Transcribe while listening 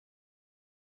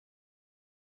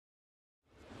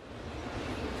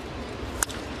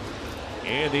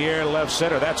In the air, left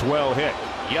center. That's well hit.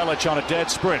 Yelich on a dead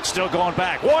sprint. Still going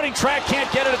back. Warning track. Can't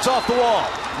get it. It's off the wall.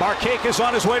 Markakis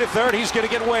on his way to third. He's going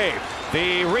to get waved.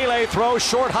 The relay throw.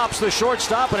 Short hops the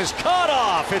shortstop and is cut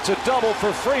off. It's a double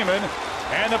for Freeman.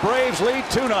 And the Braves lead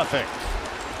 2-0.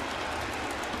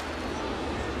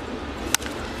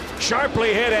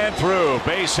 Sharply hit and through.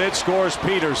 Base hit scores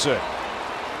Peterson.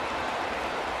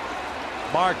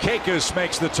 Markakis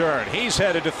makes the turn. He's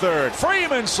headed to third.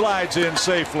 Freeman slides in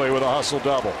safely with a hustle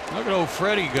double. Look at old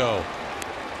Freddie go.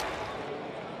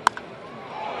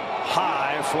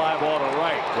 High fly ball to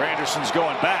right. Granderson's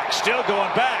going back. Still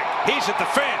going back. He's at the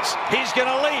fence. He's going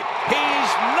to leap.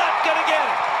 He's not going to get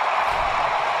it.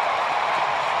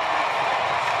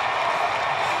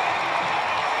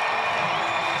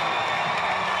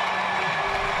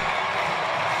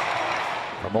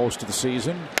 For most of the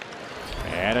season.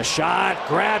 And a shot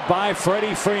grabbed by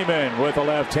Freddie Freeman with the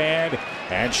left hand.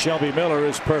 And Shelby Miller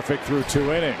is perfect through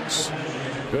 2 innings.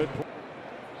 Good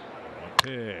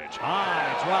pitch.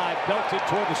 High drive belted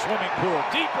toward the swimming pool.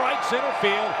 Deep right center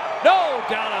field. No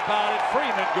doubt about it.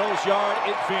 Freeman goes yard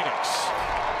in Phoenix.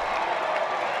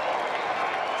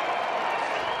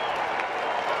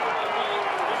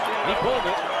 He pulled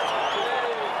it.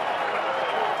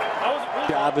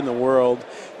 Job in the world,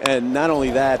 and not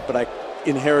only that, but I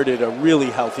inherited a really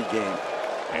healthy game.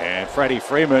 And Freddie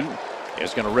Freeman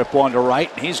is going to rip one to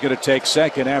right, and he's going to take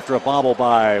second after a bobble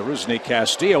by Rusney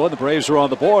Castillo, and the Braves are on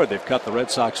the board. They've cut the Red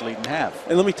Sox lead in half.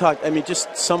 And let me talk,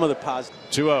 just some of the positives.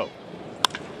 2-0.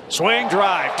 Swing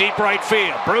drive, deep right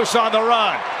field. Bruce on the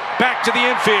run. Back to the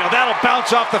infield. That'll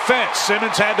bounce off the fence.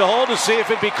 Simmons had to hold to see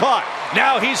if it'd be caught.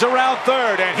 Now he's around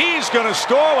third, and he's going to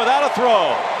score without a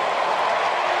throw.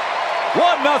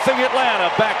 1-0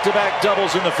 Atlanta, back-to-back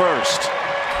doubles in the first.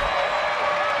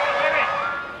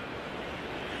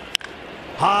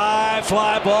 High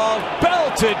fly ball,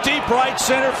 belted deep right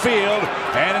center field,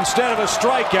 and instead of a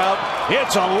strikeout,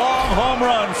 it's a long home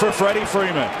run for Freddie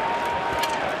Freeman.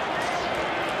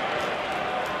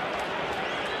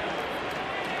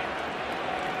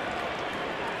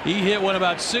 He hit one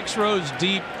about 6 rows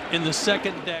deep in the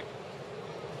second deck.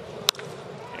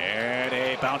 And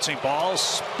a bouncing ball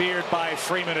speared by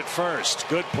Freeman at first.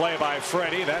 Good play by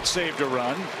Freddie. That saved a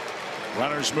run.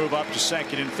 Runners move up to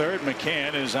second and third.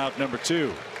 McCann is out number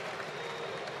 2.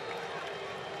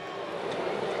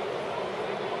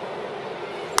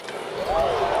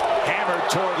 Hammered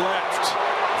toward left.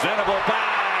 Venable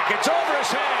back. It's over his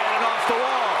head and off the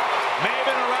wall.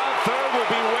 Maven around third will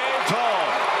be waved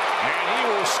home. And he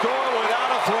will score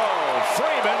without a throw.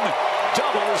 Freeman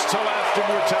doubles to left and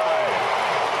we're tied.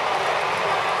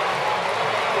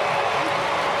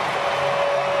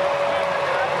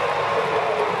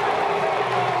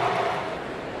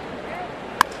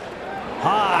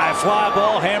 High fly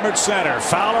ball hammered center.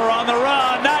 Fowler on the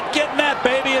run. Not getting that,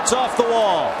 baby. It's off the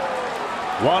wall.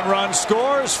 1 run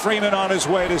scores. Freeman on his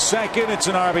way to second. It's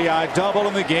an RBI double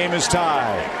and the game is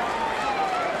tied.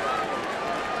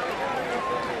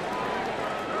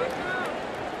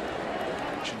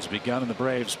 Action's begun in the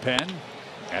Braves pen.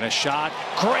 And a shot.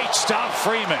 Great stop,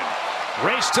 Freeman.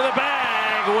 Race to the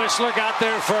bag. Whistler got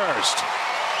there first.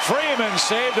 Freeman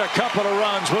saved a couple of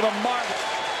runs with a mark.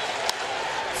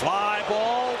 Fly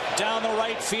ball down the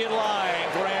right field line.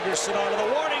 Granderson onto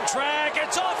the warning track.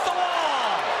 It's off the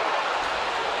wall.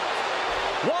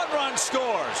 1 run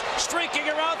scores. Streaking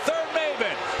around third,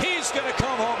 Maven. He's going to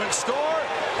come home and score.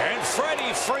 And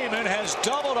Freddie Freeman has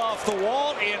doubled off the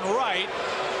wall in right.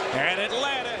 And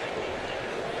Atlanta.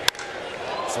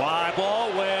 Fly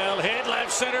ball well hit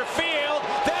left center field.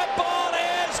 That ball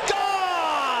is gone.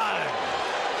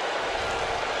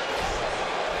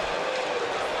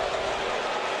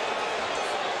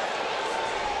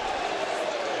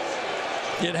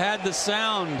 It had the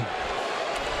sound.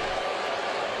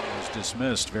 Was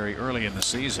dismissed very early in the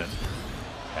season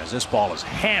as this ball is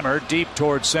hammered deep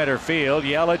towards center field.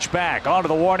 Yelich back onto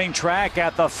the warning track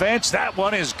at the fence. That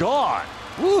one is gone.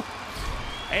 Woo.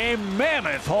 A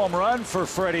mammoth home run for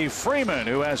Freddie Freeman,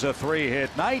 who has a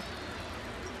 3-hit night.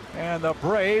 And the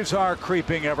Braves are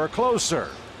creeping ever closer.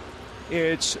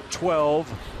 It's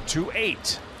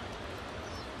 12-8.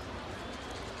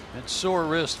 And sore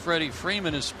wrist Freddie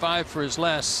Freeman is 5 for his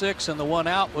last 6, and the one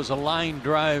out was a line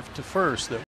drive to first.